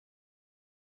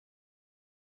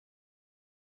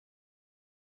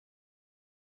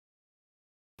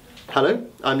Hello,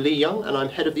 I'm Lee Young and I'm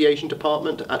head of the Asian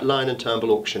department at Lyon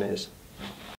Turnbull Auctioneers.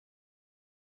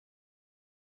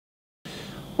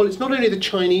 Well, it's not only the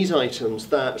Chinese items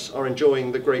that are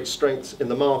enjoying the great strength in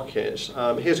the market.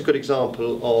 Here's a good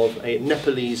example of a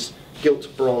Nepalese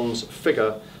gilt bronze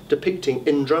figure depicting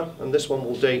Indra, and this one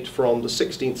will date from the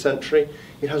 16th century.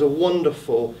 It has a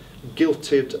wonderful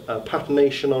gilded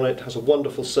patination on it, has a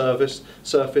wonderful surface.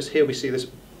 Here we see this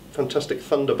fantastic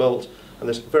thunderbolt and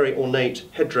this very ornate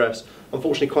headdress.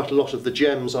 Unfortunately, quite a lot of the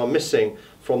gems are missing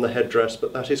from the headdress,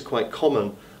 but that is quite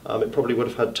common. It probably would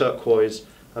have had turquoise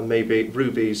and maybe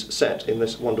rubies set in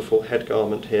this wonderful head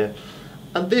garment here.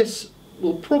 And this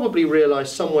will probably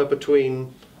realise somewhere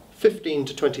between 15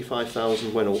 to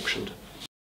 25,000 when auctioned.